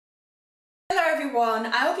Hello everyone,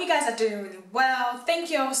 I hope you guys are doing really well.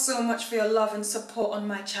 Thank you all so much for your love and support on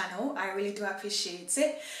my channel. I really do appreciate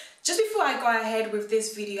it. Just before I go ahead with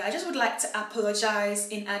this video, I just would like to apologize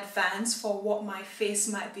in advance for what my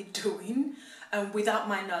face might be doing without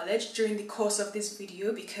my knowledge during the course of this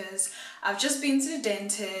video, because I've just been to the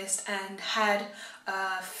dentist and had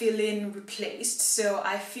filling replaced, so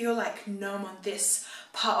I feel like numb on this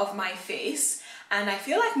part of my face, and I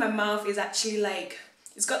feel like my mouth is actually like,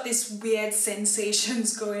 it's got these weird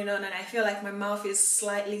sensations going on, and I feel like my mouth is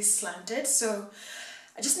slightly slanted. So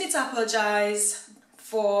I just need to apologize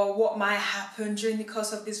for what might happen during the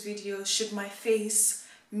course of this video should my face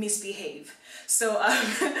misbehave. So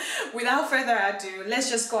without further ado, let's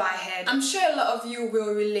just go ahead. I'm sure a lot of you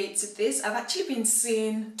will relate to this. I've actually been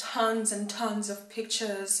seeing tons and tons of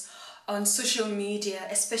pictures on social media,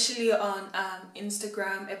 especially on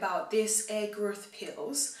Instagram, about these hair growth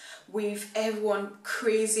pills, with everyone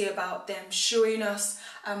crazy about them, showing us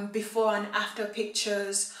before and after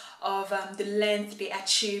pictures of the length they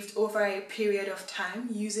achieved over a period of time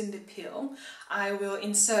using the pill. I will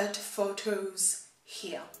insert photos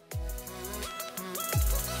here.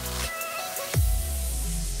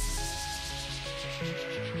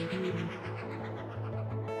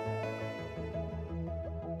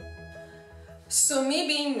 So me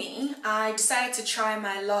being me, I decided to try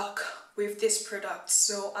my luck with this product,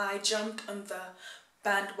 so I jumped on the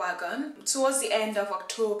bandwagon. Towards the end of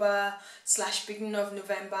October / beginning of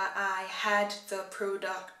November, I had the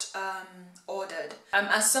product ordered.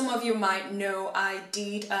 As some of you might know, I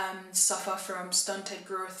did suffer from stunted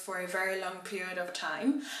growth for a very long period of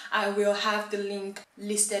time. I will have the link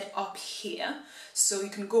listed up here, so you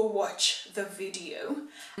can go watch the video.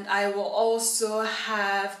 And I will also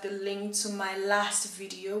have the link to my last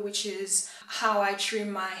video, which is how I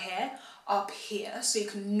trim my hair, up here, so you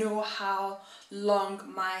can know how long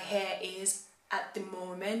my hair is at the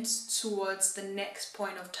moment, towards the next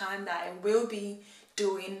point of time that I will be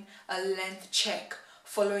doing a length check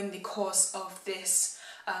following the course of this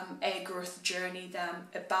hair growth journey that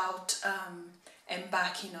I'm about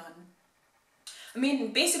embarking on. I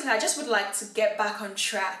mean, basically I just would like to get back on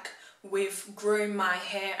track with growing my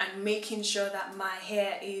hair and making sure that my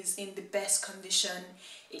hair is in the best condition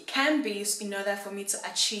it can be, in order for me to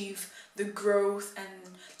achieve the growth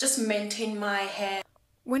and just maintain my hair.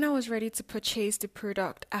 When I was ready to purchase the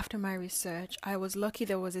product after my research, I was lucky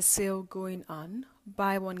there was a sale going on,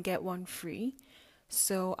 buy one get one free.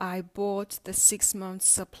 So I bought the 6 months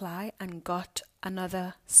supply and got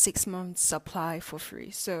another 6 months supply for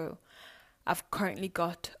free. So I've currently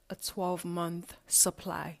got a 12-month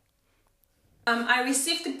supply. I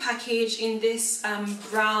received the package in this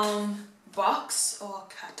brown box or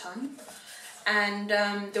carton, and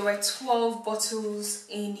there were 12 bottles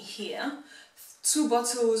in here. 2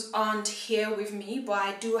 bottles aren't here with me, but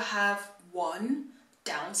I do have one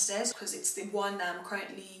downstairs because it's the one that I'm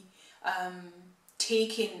currently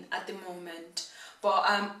taking at the moment. But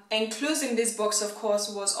enclosing this box, of course,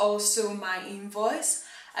 was also my invoice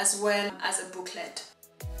as well as a booklet.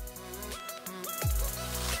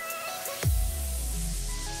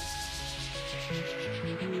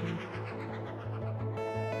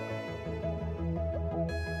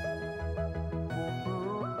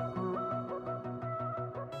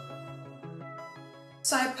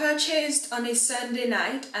 So I purchased on a Sunday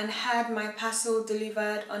night and had my parcel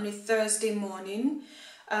delivered on a Thursday morning.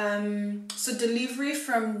 So delivery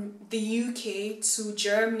from the UK to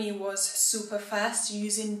Germany was super fast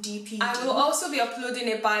using DPD. I will also be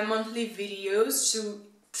uploading a bi-monthly videos to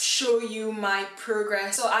show you my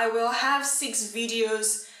progress. So I will have 6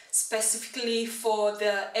 videos specifically for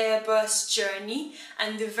the Hairburst journey,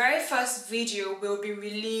 and the very first video will be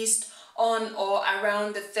released on or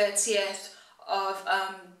around the 30th of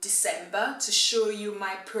December to show you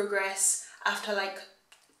my progress after like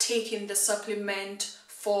taking the supplement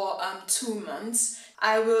for 2 months.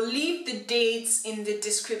 I will leave the dates in the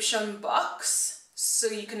description box so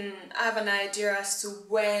you can have an idea as to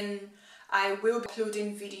when I will be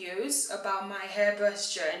uploading videos about my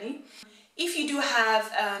Hairburst journey. If you do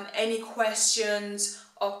have any questions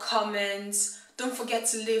or comments, don't forget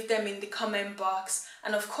to leave them in the comment box.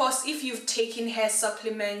 And of course, if you've taken hair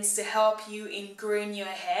supplements to help you in growing your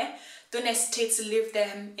hair, don't hesitate to leave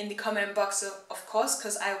them in the comment box, of course,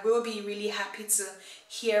 because I will be really happy to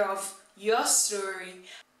hear of your story.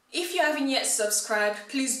 If you haven't yet subscribed,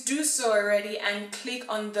 please do so already and click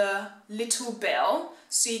on the little bell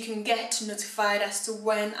so you can get notified as to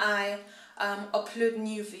when I upload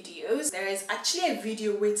new videos. There is actually a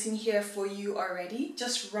video waiting here for you already,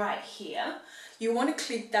 just right here. You want to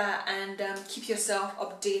click that and keep yourself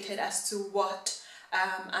updated as to what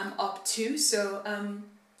I'm up to. So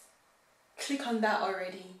click on that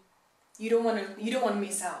already. You don't want to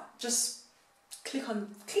miss out. Just click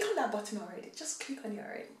on that button already. Just click on it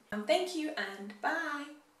already. Thank you and bye.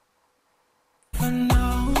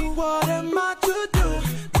 What am I to do?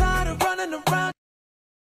 Tired of running around.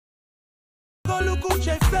 Go look at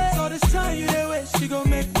your face. All this time you there, she gon'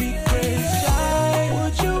 make me